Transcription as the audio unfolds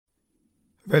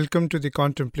Welcome to the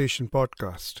Contemplation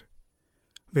Podcast,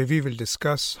 where we will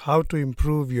discuss how to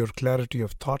improve your clarity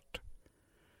of thought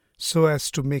so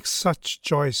as to make such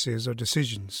choices or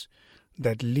decisions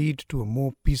that lead to a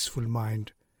more peaceful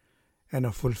mind and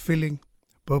a fulfilling,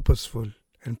 purposeful,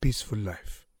 and peaceful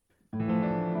life.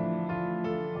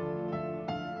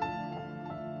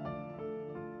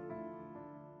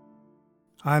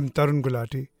 I am Tarun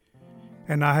Gulati,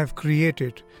 and I have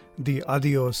created the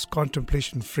Adios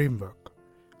Contemplation Framework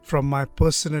from my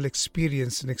personal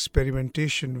experience and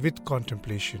experimentation with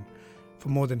contemplation for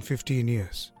more than 15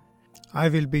 years. I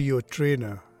will be your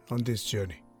trainer on this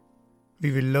journey.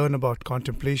 We will learn about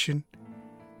contemplation,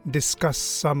 discuss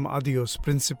some Adios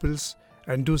principles,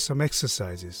 and do some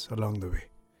exercises along the way.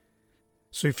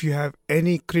 So if you have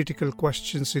any critical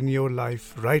questions in your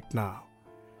life right now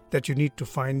that you need to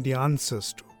find the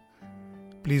answers to,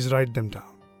 please write them down.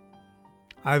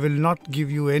 I will not give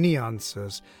you any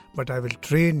answers, but I will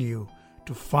train you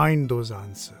to find those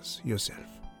answers yourself.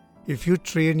 If you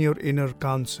train your inner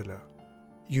counselor,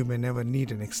 you may never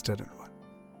need an external one.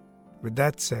 With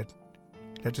that said,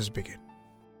 let us begin.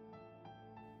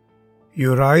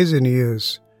 Your eyes and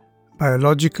ears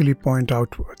biologically point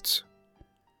outwards,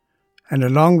 and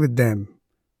along with them,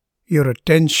 your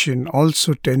attention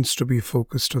also tends to be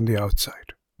focused on the outside.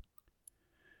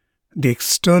 The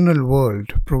external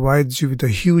world provides you with a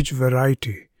huge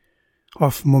variety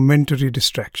of momentary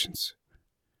distractions.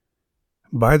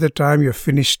 By the time you're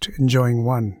finished enjoying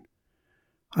one,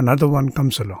 another one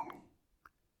comes along.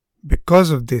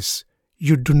 Because of this,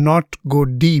 you do not go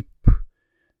deep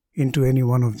into any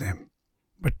one of them,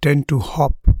 but tend to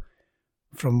hop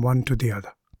from one to the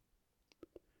other.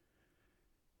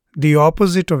 The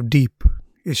opposite of deep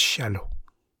is shallow.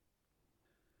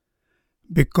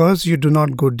 Because you do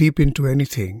not go deep into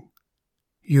anything,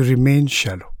 you remain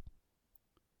shallow.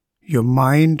 Your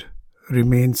mind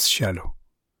remains shallow.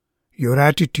 Your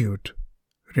attitude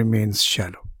remains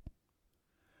shallow.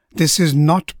 This is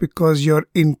not because you are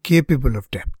incapable of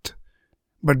depth,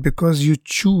 but because you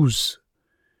choose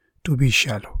to be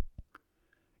shallow.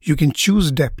 You can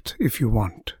choose depth if you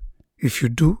want. If you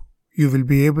do, you will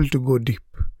be able to go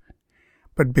deep.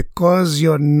 But because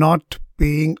you are not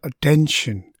paying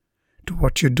attention to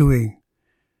what you're doing,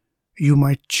 you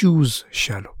might choose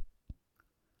shallow.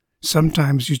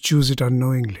 Sometimes you choose it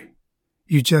unknowingly.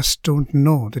 You just don't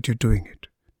know that you're doing it.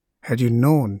 Had you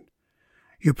known,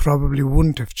 you probably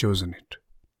wouldn't have chosen it.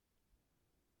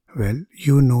 Well,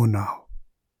 you know now.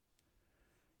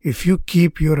 If you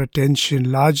keep your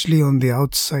attention largely on the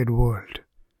outside world,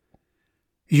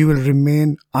 you will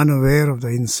remain unaware of the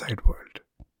inside world.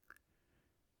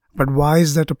 But why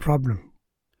is that a problem?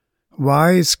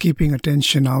 Why is keeping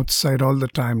attention outside all the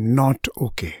time not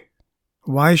okay?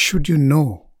 Why should you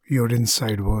know your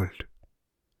inside world?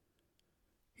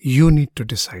 You need to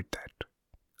decide that.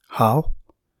 How?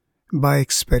 By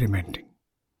experimenting.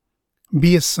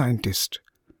 Be a scientist.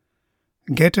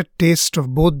 Get a taste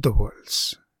of both the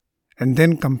worlds and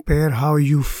then compare how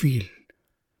you feel.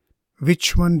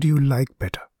 Which one do you like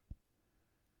better?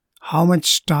 How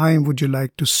much time would you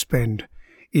like to spend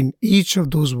in each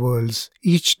of those worlds,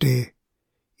 each day,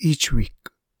 each week?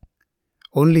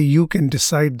 Only you can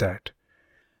decide that,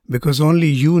 because only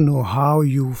you know how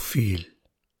you feel.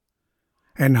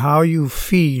 And how you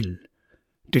feel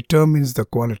determines the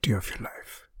quality of your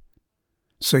life.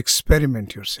 So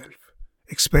experiment yourself.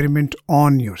 Experiment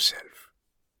on yourself.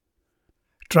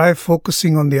 Try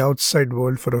focusing on the outside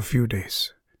world for a few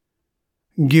days.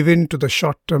 Give in to the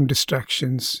short-term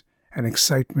distractions and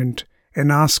excitement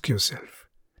and ask yourself,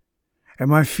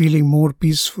 am I feeling more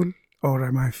peaceful or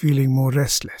am I feeling more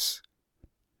restless?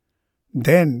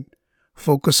 Then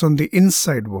focus on the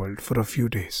inside world for a few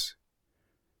days.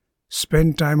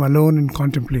 Spend time alone in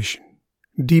contemplation,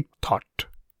 deep thought.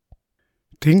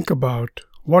 Think about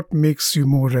what makes you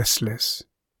more restless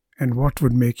and what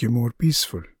would make you more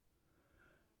peaceful.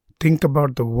 Think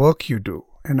about the work you do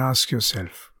and ask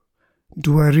yourself,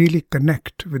 do I really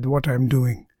connect with what I'm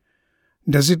doing?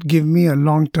 Does it give me a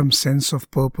long-term sense of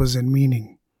purpose and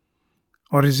meaning?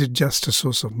 Or is it just a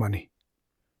source of money?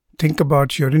 Think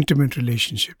about your intimate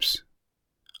relationships.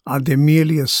 Are they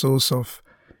merely a source of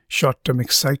short-term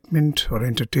excitement or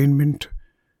entertainment?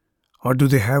 Or do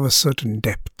they have a certain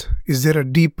depth? Is there a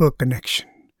deeper connection?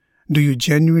 Do you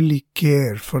genuinely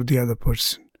care for the other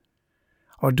person?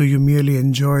 Or do you merely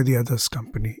enjoy the other's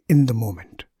company in the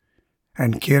moment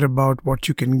and care about what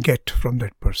you can get from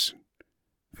that person?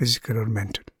 Physical or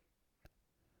mental.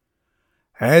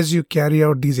 As you carry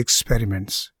out these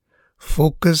experiments,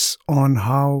 focus on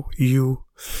how you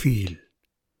feel.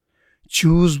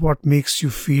 Choose what makes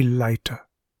you feel lighter,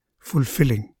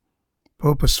 fulfilling,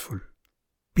 purposeful,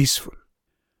 peaceful.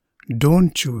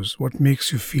 Don't choose what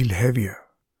makes you feel heavier,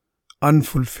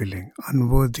 unfulfilling,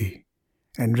 unworthy,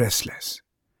 and restless.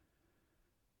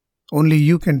 Only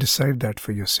you can decide that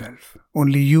for yourself.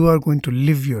 Only you are going to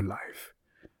live your life.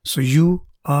 So you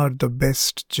are the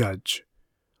best judge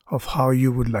of how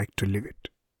you would like to live it.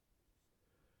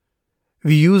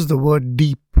 We use the word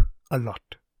deep a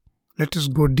lot. Let us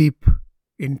go deep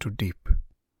into deep.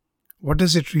 What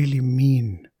does it really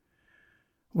mean?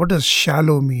 What does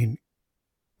shallow mean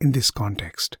in this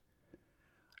context?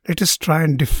 Let us try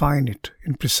and define it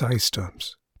in precise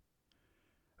terms.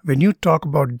 When you talk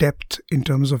about depth in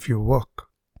terms of your work,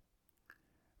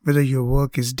 whether your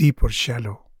work is deep or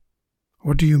shallow,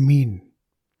 what do you mean?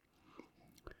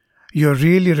 You're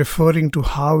really referring to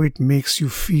how it makes you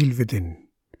feel within,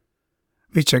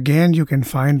 which again you can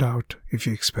find out if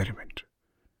you experiment.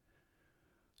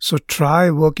 So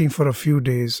try working for a few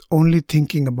days only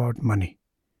thinking about money.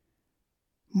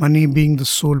 Money being the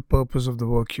sole purpose of the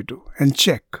work you do, and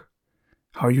check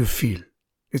how you feel.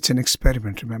 It's an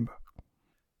experiment, remember.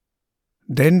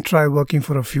 Then try working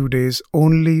for a few days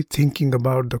only thinking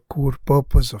about the core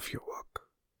purpose of your work,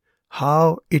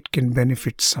 how it can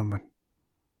benefit someone.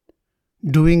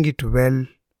 Doing it well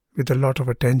with a lot of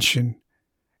attention,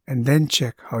 and then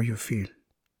check how you feel.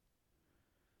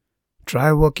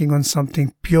 Try working on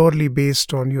something purely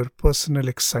based on your personal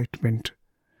excitement,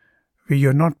 where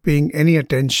you're not paying any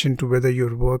attention to whether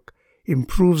your work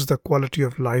improves the quality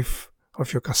of life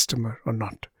of your customer or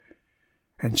not,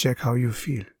 and check how you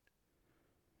feel.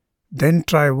 Then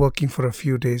try working for a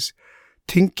few days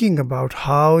thinking about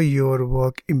how your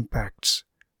work impacts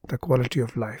the quality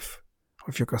of life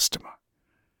of your customer.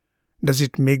 Does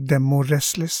it make them more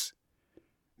restless?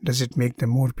 Does it make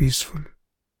them more peaceful?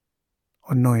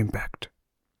 Or no impact?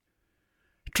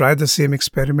 Try the same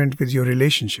experiment with your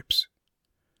relationships.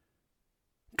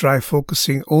 Try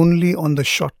focusing only on the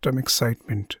short-term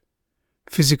excitement,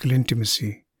 physical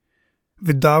intimacy,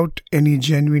 without any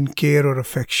genuine care or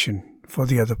affection for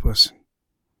the other person,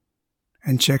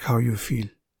 and check how you feel.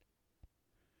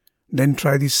 Then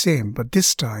try the same, but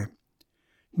this time,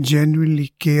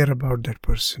 genuinely care about that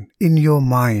person in your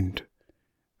mind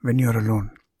when you're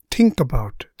alone. Think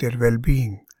about their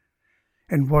well-being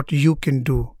and what you can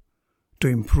do to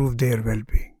improve their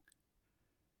well-being,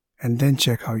 and then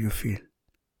check how you feel.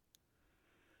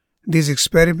 These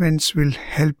experiments will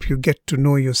help you get to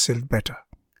know yourself better.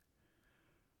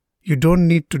 You don't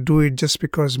need to do it just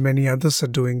because many others are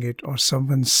doing it or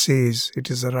someone says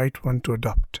it is the right one to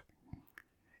adopt.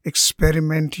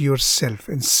 Experiment yourself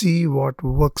and see what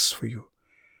works for you,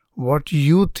 what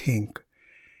you think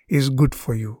is good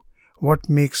for you, what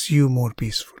makes you more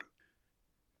peaceful.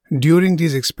 During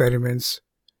these experiments,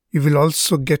 you will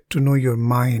also get to know your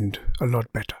mind a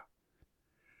lot better.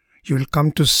 You will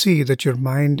come to see that your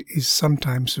mind is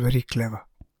sometimes very clever.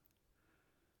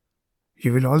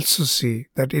 You will also see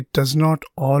that it does not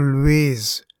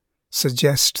always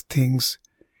suggest things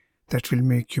that will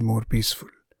make you more peaceful,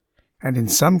 and in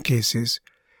some cases,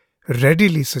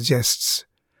 readily suggests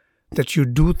that you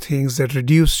do things that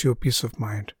reduce your peace of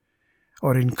mind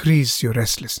or increase your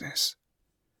restlessness.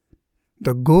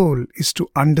 The goal is to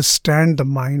understand the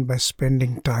mind by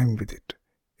spending time with it,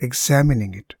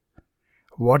 examining it,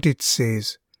 what it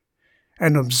says,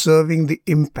 and observing the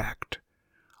impact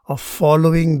of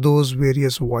following those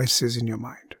various voices in your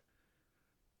mind.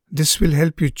 This will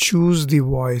help you choose the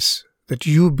voice that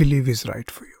you believe is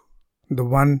right for you, the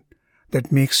one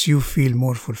that makes you feel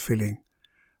more fulfilling,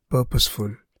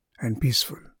 purposeful, and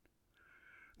peaceful,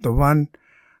 the one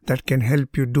that can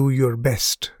help you do your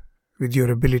best with your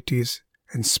abilities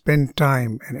and spend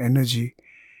time and energy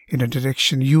in a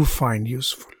direction you find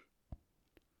useful.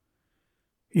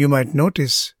 You might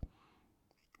notice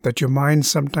that your mind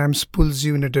sometimes pulls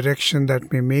you in a direction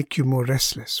that may make you more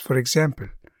restless. For example,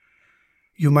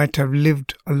 you might have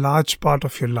lived a large part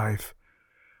of your life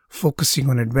focusing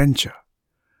on adventure,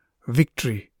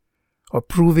 victory, or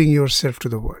proving yourself to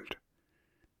the world.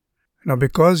 Now,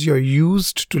 because you're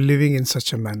used to living in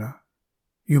such a manner,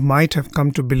 you might have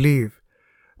come to believe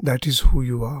that is who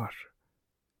you are,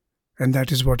 and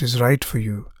that is what is right for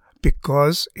you,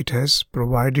 because it has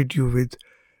provided you with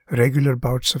regular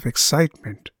bouts of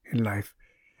excitement in life,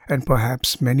 and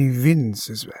perhaps many wins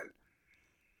as well.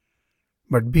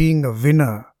 But being a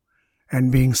winner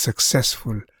and being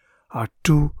successful are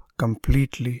two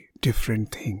completely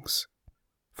different things.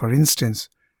 For instance,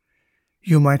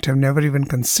 you might have never even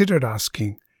considered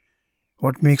asking,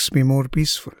 what makes me more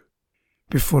peaceful,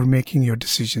 before making your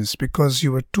decisions, because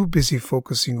you were too busy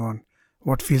focusing on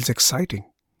what feels exciting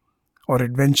or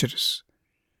adventurous,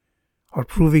 or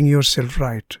proving yourself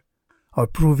right, or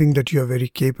proving that you are very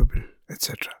capable,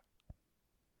 etc.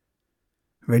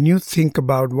 When you think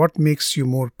about what makes you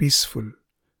more peaceful,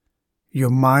 your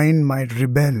mind might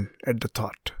rebel at the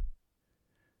thought,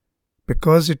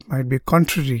 because it might be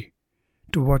contrary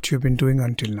to what you've been doing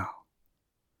until now.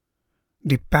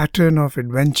 The pattern of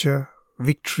adventure,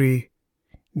 victory,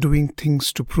 doing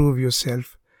things to prove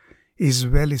yourself is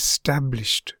well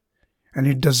established, and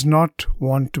it does not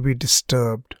want to be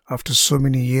disturbed after so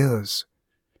many years.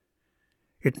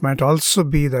 It might also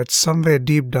be that somewhere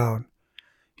deep down,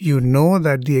 you know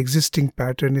that the existing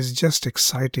pattern is just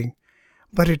exciting,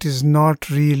 but it is not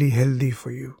really healthy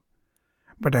for you.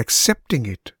 But accepting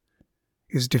it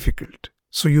is difficult,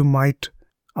 so you might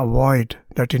avoid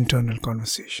that internal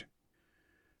conversation.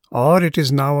 Or it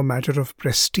is now a matter of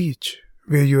prestige,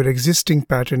 where your existing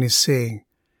pattern is saying,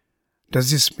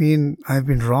 does this mean I've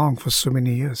been wrong for so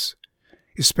many years,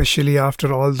 especially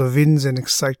after all the wins and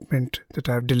excitement that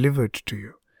I've delivered to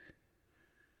you?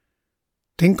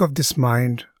 Think of this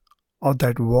mind, or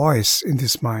that voice in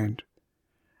this mind,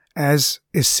 as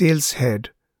a sales head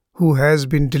who has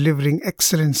been delivering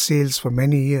excellent sales for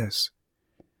many years,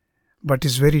 but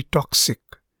is very toxic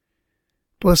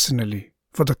personally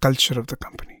for the culture of the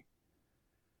company.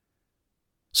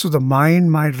 So the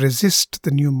mind might resist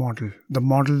the new model, the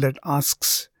model that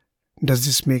asks, does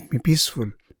this make me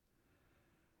peaceful?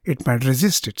 It might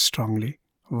resist it strongly.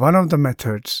 One of the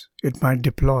methods it might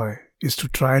deploy is to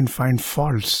try and find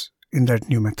faults in that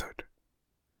new method.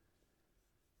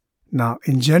 Now,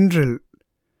 in general,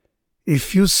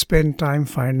 if you spend time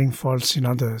finding faults in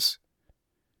others,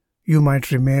 you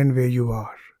might remain where you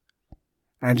are.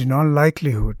 And in all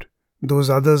likelihood, those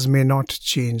others may not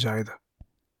change either.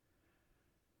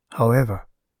 However,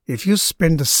 if you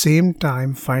spend the same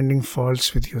time finding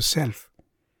faults with yourself,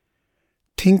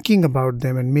 thinking about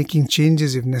them and making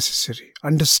changes if necessary,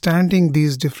 understanding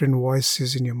these different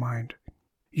voices in your mind,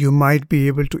 you might be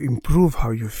able to improve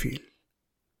how you feel.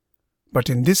 But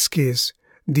in this case,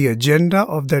 the agenda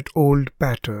of that old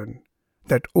pattern,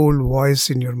 that old voice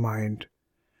in your mind,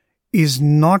 is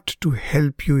not to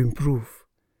help you improve.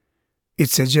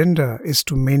 Its agenda is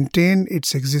to maintain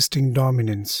its existing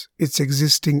dominance, its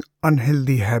existing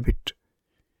unhealthy habit,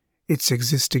 its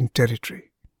existing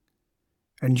territory.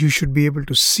 And you should be able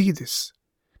to see this.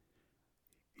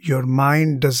 Your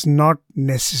mind does not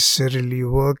necessarily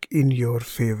work in your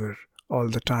favor all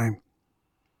the time.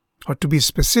 Or to be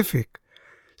specific,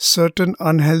 certain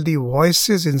unhealthy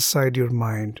voices inside your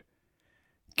mind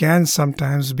can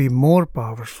sometimes be more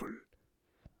powerful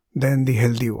than the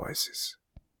healthy voices.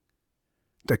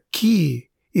 The key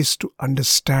is to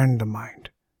understand the mind,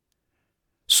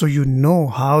 so you know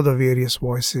how the various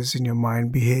voices in your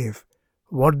mind behave,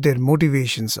 what their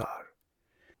motivations are,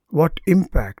 what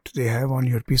impact they have on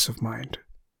your peace of mind,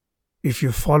 if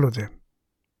you follow them,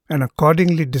 and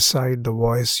accordingly decide the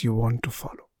voice you want to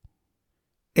follow.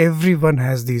 Everyone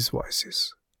has these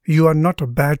voices. You are not a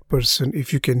bad person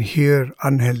if you can hear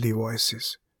unhealthy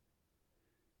voices.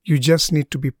 You just need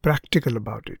to be practical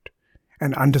about it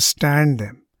and understand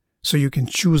them so you can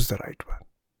choose the right one.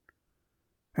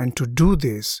 And to do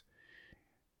this,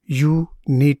 you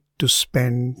need to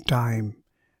spend time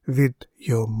with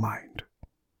your mind.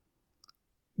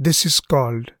 This is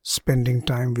called spending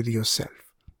time with yourself.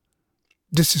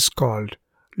 This is called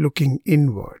looking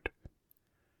inward.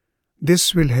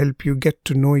 This will help you get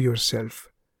to know yourself,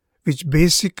 which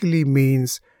basically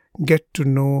means get to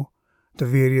know the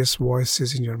various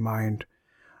voices in your mind,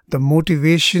 the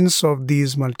motivations of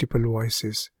these multiple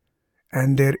voices,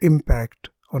 and their impact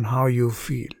on how you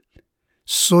feel,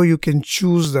 so you can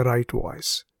choose the right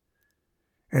voice,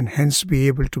 and hence be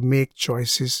able to make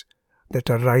choices that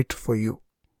are right for you,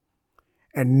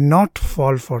 and not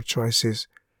fall for choices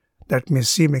that may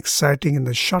seem exciting in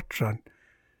the short run,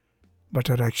 but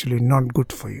are actually not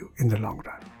good for you in the long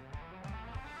run.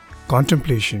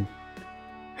 Contemplation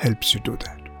helps you do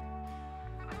that.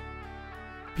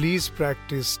 Please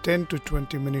practice 10 to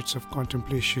 20 minutes of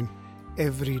contemplation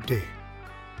every day.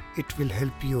 It will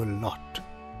help you a lot.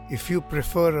 If you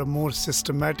prefer a more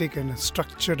systematic and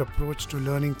structured approach to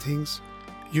learning things,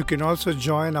 you can also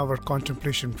join our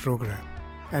contemplation program,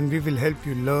 and we will help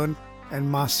you learn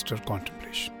and master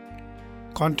contemplation.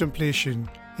 Contemplation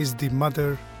is the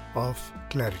mother of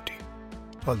clarity.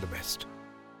 All the best.